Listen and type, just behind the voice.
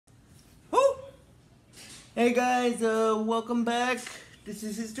Hey guys, welcome back. This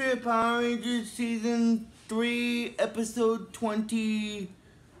is History of Power Rangers Season 3, Episode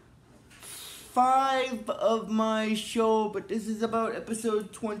 25 of my show, but this is about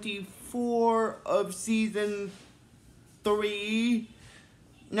Episode 24 of Season 3.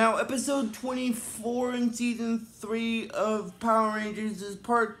 Now, Episode 24 in Season 3 of Power Rangers is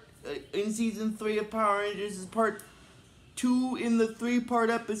in Season 3 of Power Rangers is part 2 in the 3-part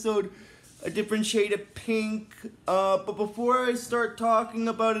episode, A Different Shade of Pink. But before I start talking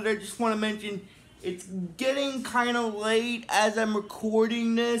about it, I just want to mention it's getting kind of late as I'm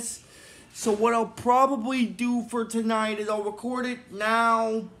recording this. So what I'll probably do for tonight is I'll record it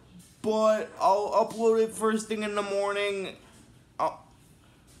now, but I'll upload it first thing in the morning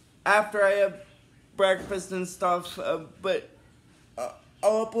after I have breakfast and stuff. But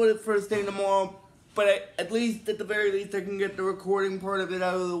I'll upload it first thing tomorrow. But at the very least, I can get the recording part of it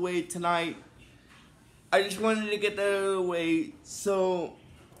out of the way tonight. I just wanted to get that out of the way. So,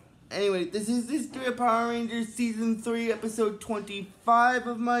 anyway, this is History of Power Rangers Season 3, Episode 25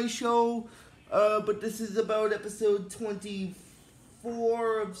 of my show. But this is about Episode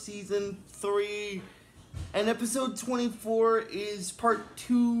 24 of Season 3. And Episode 24 is Part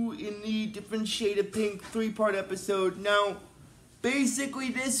 2 in the Different Shade of Pink 3-part episode. Now,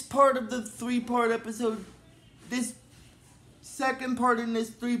 basically, this part of the 3-part episode, this second part in this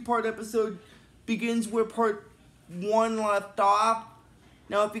 3-part episode begins where part 1 left off.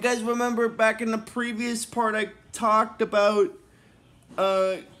 Now, if you guys remember back in the previous part, I talked about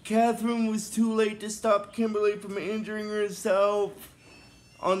Catherine was too late to stop Kimberly from injuring herself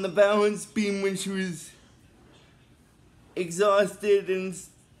on the balance beam when she was exhausted and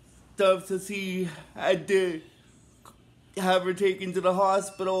stuff, so she had to have her taken to the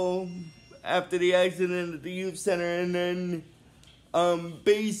hospital after the accident at the youth center. And then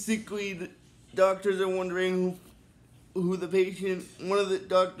basically the doctors are wondering who the patient, one of the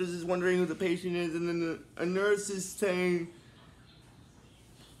doctors is wondering who the patient is, and then a nurse is saying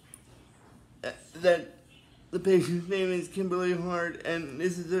that the patient's name is Kimberly Hart, and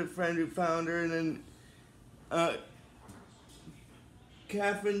this is a friend who found her. And then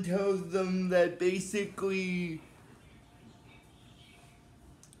Catherine tells them that basically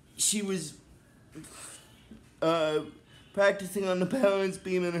she was practicing on the balance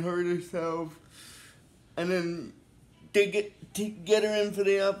beam and hurt herself, and then they get her in for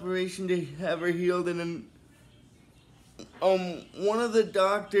the operation to have her healed. And then one of the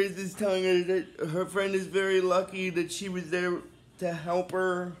doctors is telling her that her friend is very lucky that she was there to help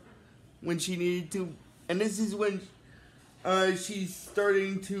her when she needed to. And this is when she's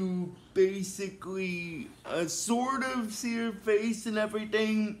starting to basically sort of see her face and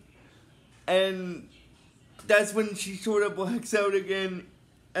everything. And that's when she sort of blacks out again.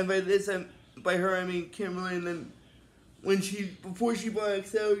 And by her I mean Kimberly. And then before she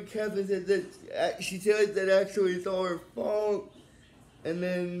blacks out, Catherine says that she says that actually it's all her fault. And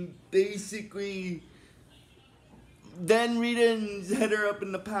then basically, then Rita and Zed are up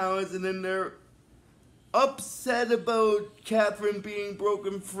in the palace, and then they're upset about Catherine being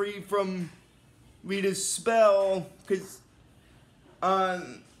broken free from Rita's spell, because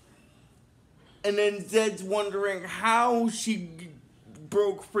and then Zed's wondering how she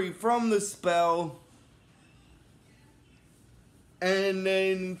broke free from the spell. And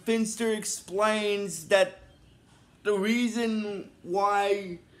then Finster explains that the reason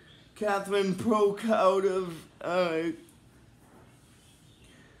why Catherine broke out of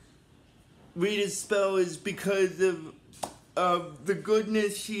Rita's spell is because of the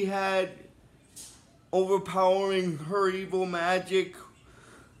goodness she had overpowering her evil magic,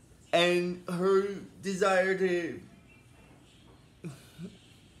 and her desire to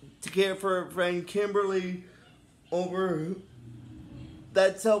care for her friend Kimberly over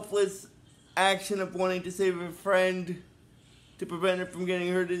that selfless action of wanting to save her friend to prevent her from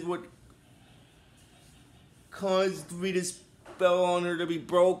getting hurt is what caused Rita's spell on her to be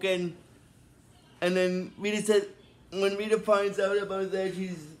broken. And then Rita said, when Rita finds out about that,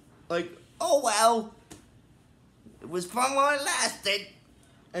 she's like, oh well, it was fun while it lasted.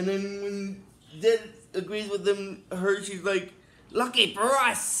 And then when Zed agrees with she's like, lucky for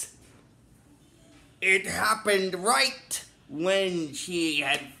us, it happened right when she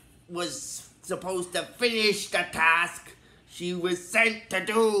was supposed to finish the task she was sent to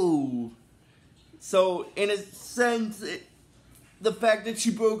do. So, in a sense, the fact that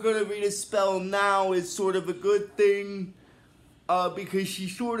she broke out of Rita's spell now is sort of a good thing, because she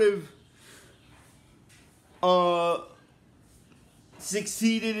sort of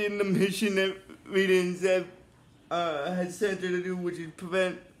succeeded in the mission that Rita and Zed had sent her to do, which is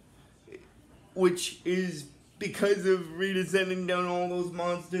prevent which is because of Rita sending down all those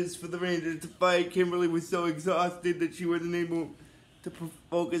monsters for the Rangers to fight. Kimberly was so exhausted that she wasn't able to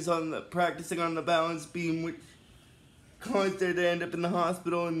focus on practicing on the balance beam, which caused her to end up in the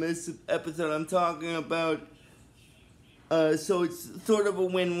hospital in this episode I'm talking about. So it's sort of a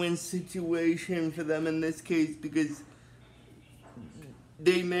win-win situation for them in this case, because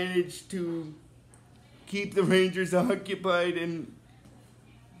they managed to keep the Rangers occupied and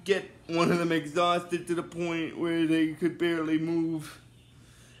get one of them exhausted to the point where they could barely move.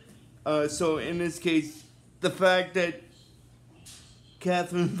 So in this case, the fact that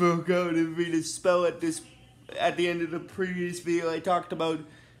Catherine broke out of Rita's spell at the end of the previous video I talked about,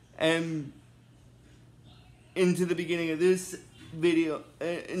 and into the beginning of this video,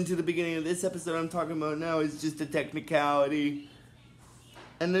 into the beginning of this episode I'm talking about now, is just a technicality.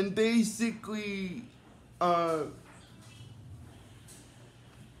 And then basically,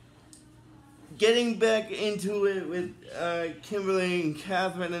 getting back into it with Kimberly and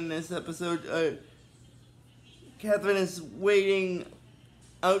Catherine in this episode, Catherine is waiting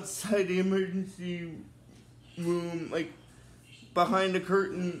outside the emergency room, like behind a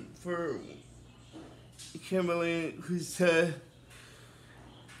curtain, for Kimberly, who's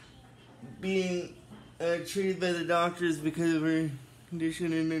being treated by the doctors because of her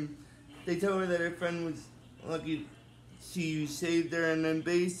condition, and then they tell her that her friend was lucky she saved her, and then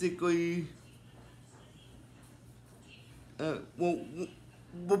basically,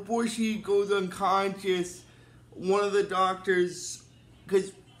 before she goes unconscious, one of the doctors,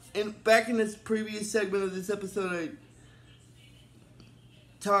 because back in this previous segment of this episode, I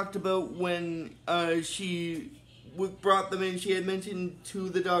talked about when she brought them in, she had mentioned to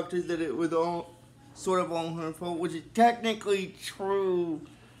the doctors that it was all sort of all her fault, which is technically true,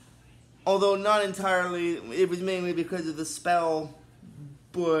 although not entirely. It was mainly because of the spell,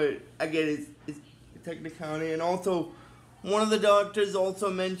 but again, it's a technicality. And also, one of the doctors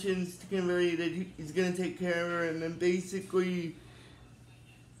also mentions to Kimberly that he's going to take care of her, and then basically,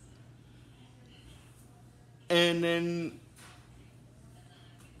 and then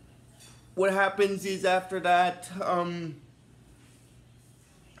what happens is after that,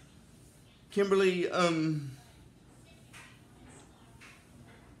 Kimberly, the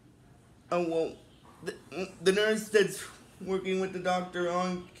nurse that's working with the doctor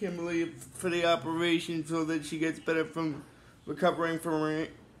on Kimberly for the operation so that she gets better from recovering from her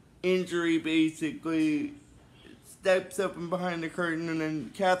injury, basically steps up and behind the curtain, and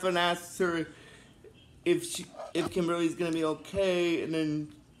then Catherine asks her if Kimberly's gonna be okay, and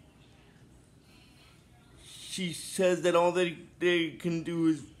then she says that all that they can do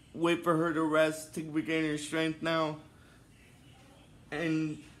is wait for her to rest to regain her strength now.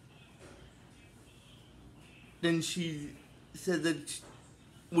 And then she said that,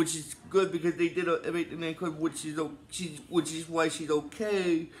 which is good because they did everything they could, which is why she's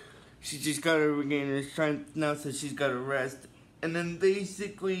okay. She just got to regain her strength now, so she's got to rest. And then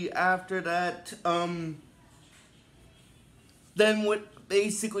basically after that, then what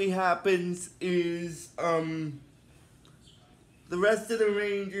basically happens is, the rest of the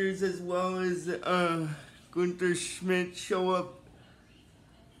Rangers, as well as Gunther Schmidt, show up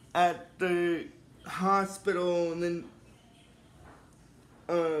at the hospital, and then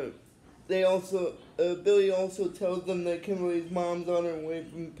they also Billy also tells them that Kimberly's mom's on her way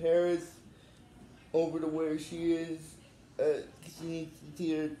from Paris over to where she is. She needs to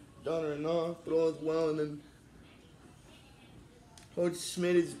see her daughter in the hospital as well, and then Coach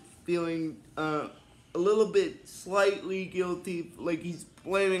Schmidt is feeling a little bit slightly guilty, like he's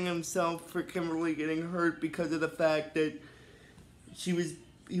blaming himself for Kimberly getting hurt because of the fact that he was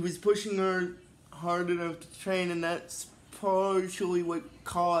pushing her hard enough to train, and that's partially what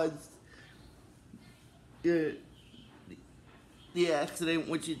caused the accident,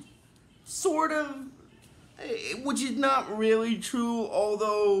 which is which is not really true,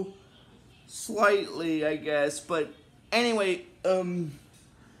 although slightly, I guess. But anyway, and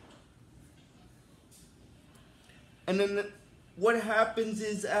then what happens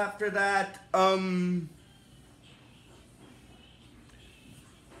is after that,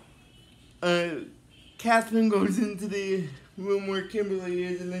 Catherine goes into the room where Kimberly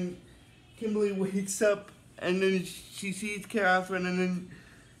is, and then Kimberly wakes up, and then she sees Catherine, and then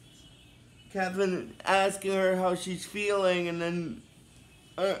Catherine asking her how she's feeling, and then,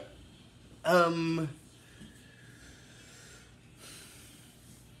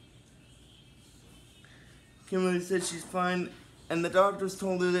 Kimberly said she's fine, and the doctors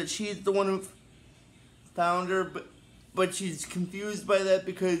told her that she's the one who found her, but she's confused by that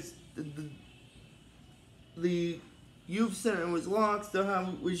because the youth center was locked, so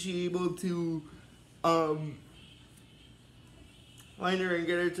how was she able to find her and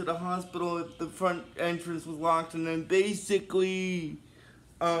get her to the hospital if the front entrance was locked? And then basically,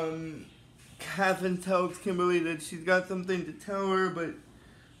 Catherine tells Kimberly that she's got something to tell her, but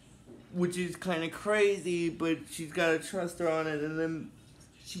which is kind of crazy, but she's got to trust her on it. And then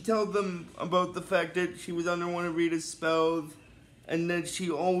she tells them about the fact that she was under one of Rita's spells, and that she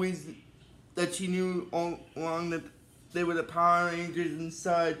knew all along that they were the Power Rangers and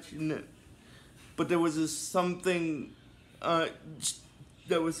such, and but there was something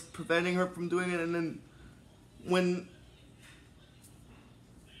that was preventing her from doing it. And then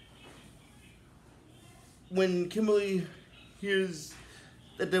when Kimberly hears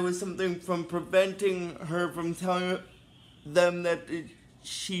that there was something from preventing her from telling them that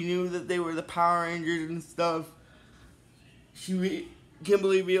she knew that they were the Power Rangers and stuff,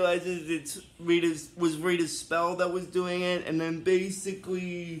 Kimberly realizes it's Rita's spell that was doing it. And then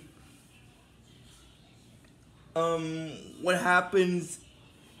basically, what happens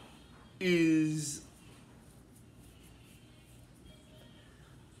is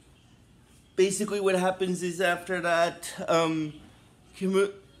after that,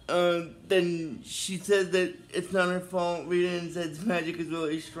 then she says that it's not her fault. Rita and Zed's magic is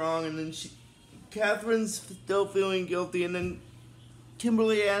really strong, and then Catherine's still feeling guilty, and then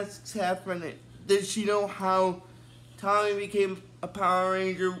Kimberly asks Catherine, does she know how Tommy became a Power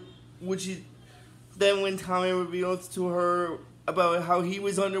Ranger? Which is then when Tommy reveals to her about how he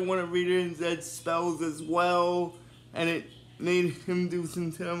was under one of Rita and Zed's spells as well, and it made him do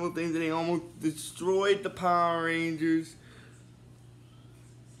some terrible things, and he almost destroyed the Power Rangers.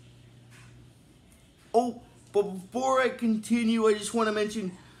 Oh, but before I continue, I just want to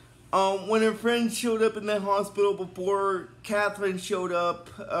mention, when her friend showed up in the hospital before Catherine showed up,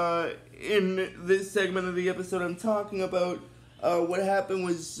 in this segment of the episode I'm talking about, what happened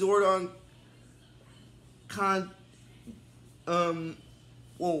was Zordon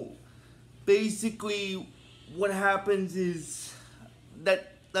basically what happens is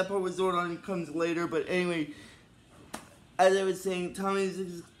that part with Zordon comes later, but anyway, as I was saying, Tommy's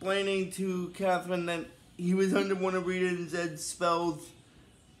explaining to Catherine that he was under one of Rita and Zed's spells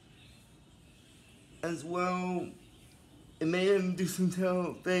as well. It made him do some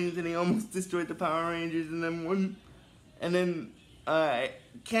terrible things, and he almost destroyed the Power Rangers. And then I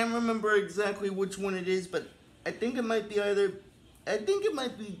can't remember exactly which one it is, but I think it might be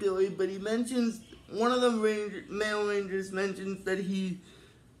Billy. But he mentions one of the male Rangers mentions that he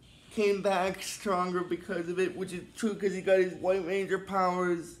came back stronger because of it, which is true because he got his White Ranger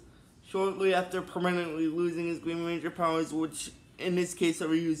powers shortly after permanently losing his Green Ranger powers, which in this case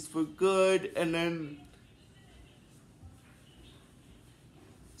are used for good. And then,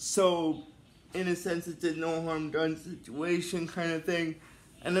 so in a sense it's a no harm done situation kind of thing.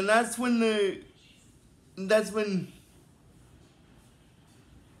 And then that's when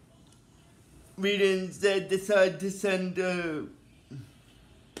Rita and Zed decide to send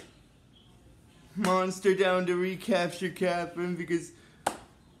Monster down to recapture Catherine, because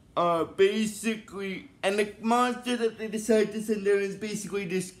basically, and the monster that they decide to send down is basically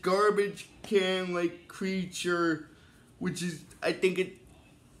this garbage can like creature, which I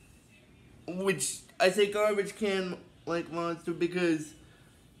say garbage can like monster because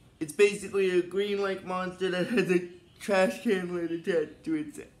it's basically a green like monster that has a trash can lid attached to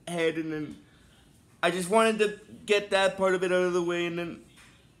its head. And then I just wanted to get that part of it out of the way. And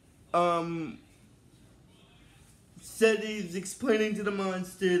then Zed is explaining to the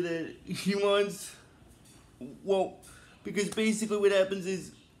monster that he wants, because basically what happens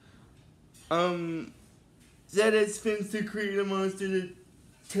is, Zed has fins to create a monster to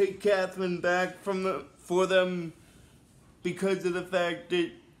take Catherine back for them because of the fact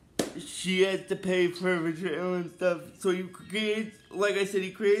that she has to pay for her betrayal and stuff. So he creates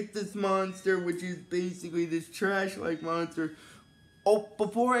this monster, which is basically this trash-like monster. Oh,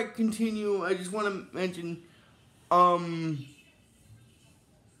 before I continue, I just want to mention, I'm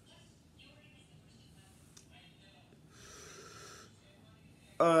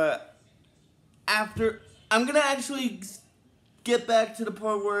gonna actually get back to the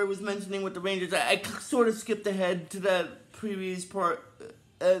part where I was mentioning with the Rangers. I sort of skipped ahead to that previous part,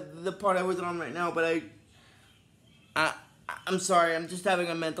 the part I was on right now, but I'm sorry, I'm just having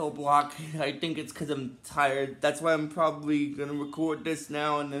a mental block. I think it's because I'm tired. That's why I'm probably gonna record this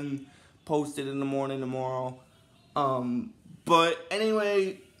now and then post it in the morning tomorrow. But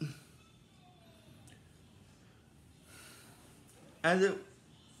anyway, as it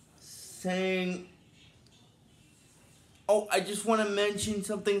saying, Oh, I just want to mention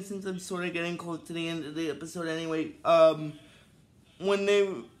something since I'm sort of getting close to the end of the episode anyway. When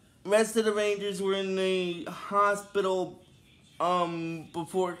the rest of the Rangers were in the hospital,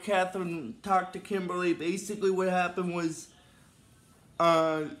 before Catherine talked to Kimberly, basically what happened was,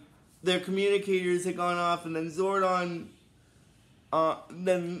 their communicators had gone off, and then Zordon,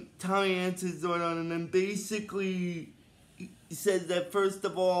 then Tommy answers Zordon, and then basically he says that first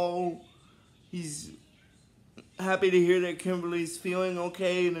of all, he's happy to hear that Kimberly's feeling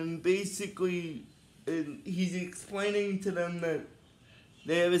okay, and then basically he's explaining to them that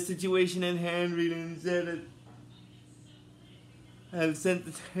they have a situation at hand. Reading said that have sent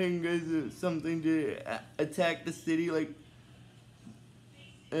the Tangas or something to attack the city, like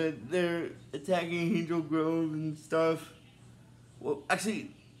they're attacking Angel Grove and stuff. Well,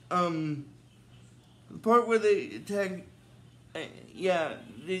 actually, the part where they attack, yeah,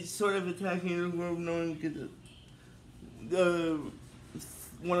 they sort of attack Angel Grove knowing because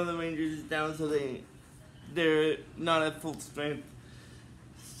one of the Rangers is down, so they're not at full strength.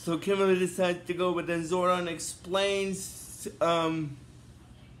 So Kimberly decides to go, but then Zordon explains.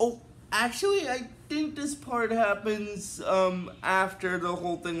 Oh, actually, I think this part happens after the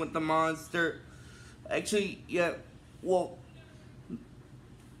whole thing with the monster. Actually, yeah. Well,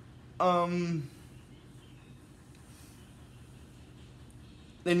 then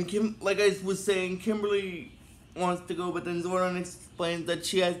like I was saying, Kimberly wants to go, but then Zordon explains that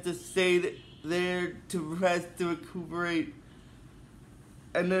she has to stay there to rest, to recuperate.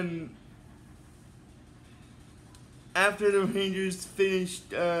 And then after the Rangers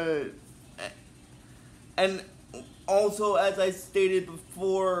finished, and also as I stated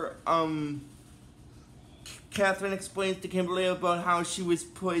before, Catherine explains to Kimberly about how she was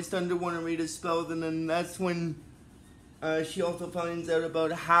placed under one of Rita's spells, and then that's when she also finds out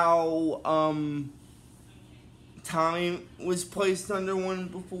about how Tommy was placed under one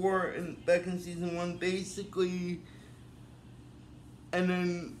before, back in season 1, basically. And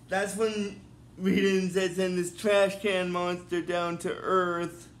then that's when Rita and Zed send this trash can monster down to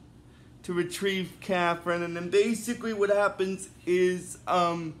Earth to retrieve Catherine. And then basically what happens is,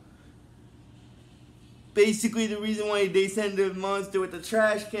 basically the reason why they send the monster with the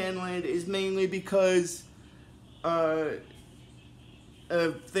trash can lid is mainly because a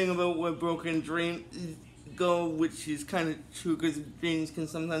thing about where broken dreams go, which is kind of true because dreams can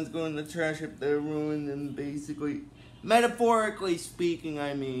sometimes go in the trash if they're ruined, and basically, metaphorically speaking,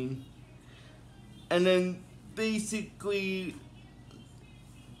 I mean. And then basically,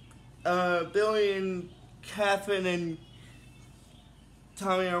 Billy and Catherine and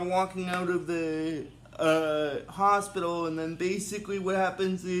Tommy are walking out of the hospital, and then basically what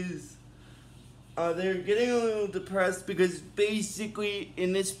happens is they're getting a little depressed because basically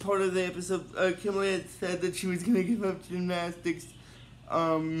in this part of the episode, Kimberly had said that she was going to give up gymnastics.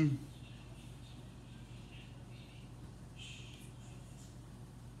 And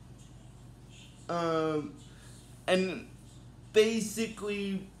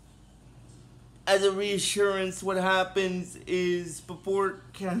basically, as a reassurance, what happens is before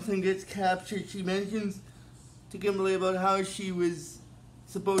Catherine gets captured, she mentions to Kimberly about how she was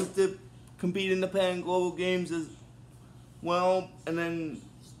supposed to compete in the Pan Global Games as well, and then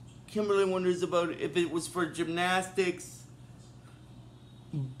Kimberly wonders about if it was for gymnastics,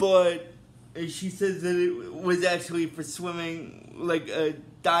 but she says that it was actually for swimming, like a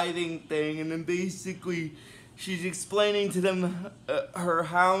diving thing, and then basically she's explaining to them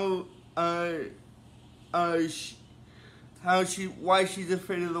why she's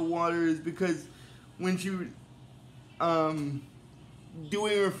afraid of the water is because when she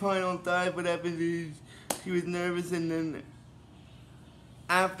doing her final dive, what happened is she was nervous, and then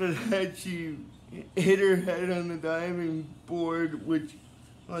after that she hit her head on the diving board, which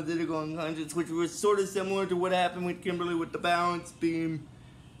did her go unconscious, which was sort of similar to what happened with Kimberly with the balance beam.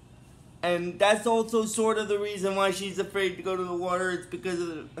 And that's also sort of the reason why she's afraid to go to the water. It's because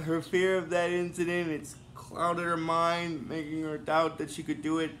of her fear of that incident. It's clouded her mind, making her doubt that she could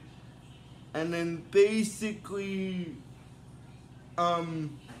do it. And then basically,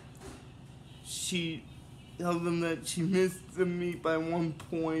 she told them that she missed the meet by 1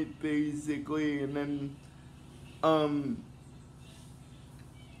 point, basically, and then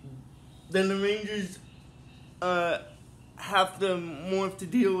the Rangers have to morph to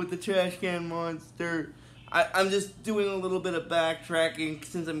deal with the trash can monster. I'm just doing a little bit of backtracking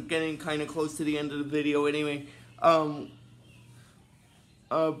since I'm getting kind of close to the end of the video anyway. But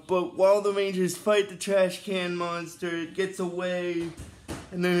while the Rangers fight the trash can monster, it gets away,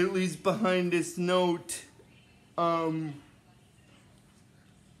 and then it leaves behind this note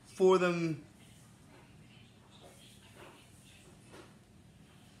for them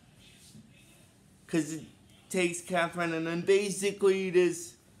because it takes Catherine, and then basically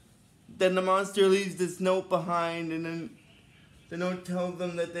then the monster leaves this note behind, and then the note tells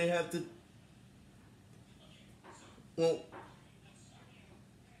them that they have to,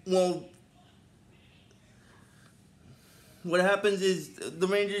 well, what happens is the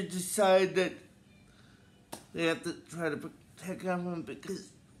Rangers decide that they have to try to protect Catherine because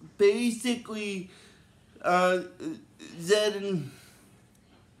basically Zed and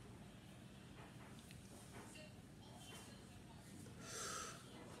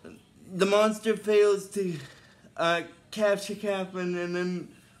the monster fails to capture Catherine, and then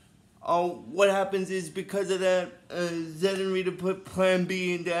what happens is because of that, Zed and Rita put Plan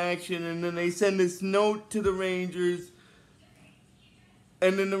B into action, and then they send this note to the Rangers,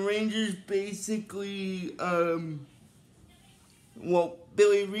 and then the Rangers basically,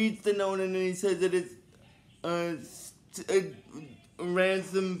 Billy reads the note, and then he says that it's a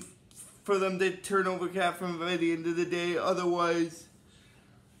ransom for them to turn over Catherine by the end of the day, otherwise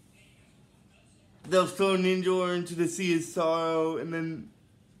they'll throw Ninja into the Sea of Sorrow. And then,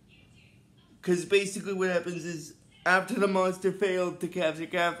 because basically what happens is, after the monster failed to capture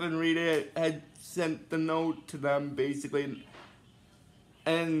Catherine, Rita had sent the note to them, basically.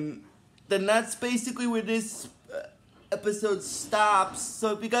 And then that's basically where this episode stops.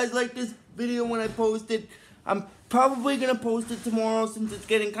 So if you guys like this video when I post it, I'm probably going to post it tomorrow since it's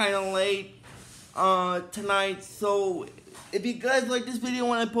getting kind of late tonight. So if you guys like this video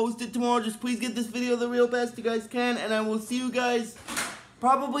when I post it tomorrow, just please give this video the real best you guys can. And I will see you guys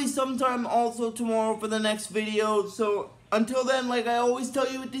probably sometime also tomorrow for the next video. So until then, like I always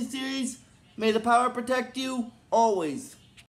tell you with this series, may the power protect you always.